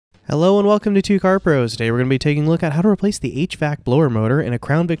Hello and welcome to Two Car Pros. Today we're going to be taking a look at how to replace the HVAC blower motor in a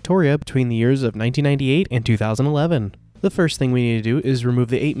Crown Victoria between the years of 1998 and 2011. The first thing we need to do is remove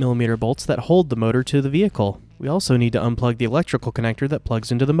the 8mm bolts that hold the motor to the vehicle. We also need to unplug the electrical connector that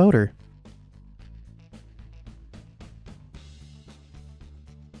plugs into the motor.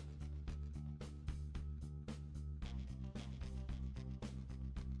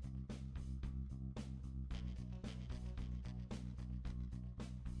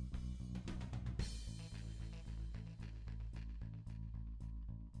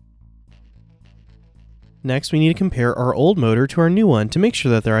 Next, we need to compare our old motor to our new one to make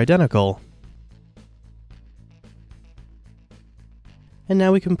sure that they're identical. And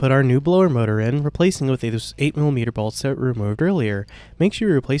now we can put our new blower motor in, replacing it with those 8mm bolts that we removed earlier. Make sure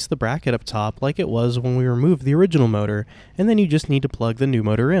you replace the bracket up top like it was when we removed the original motor, and then you just need to plug the new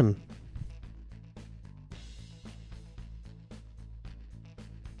motor in.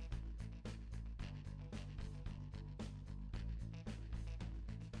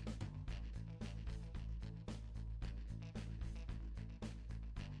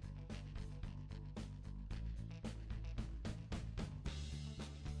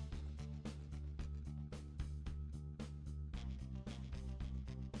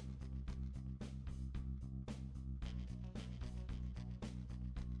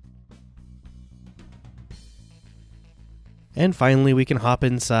 And finally, we can hop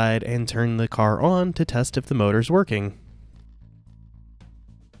inside and turn the car on to test if the motor's working.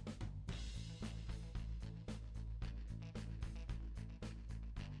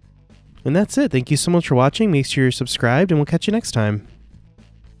 And that's it. Thank you so much for watching. Make sure you're subscribed, and we'll catch you next time.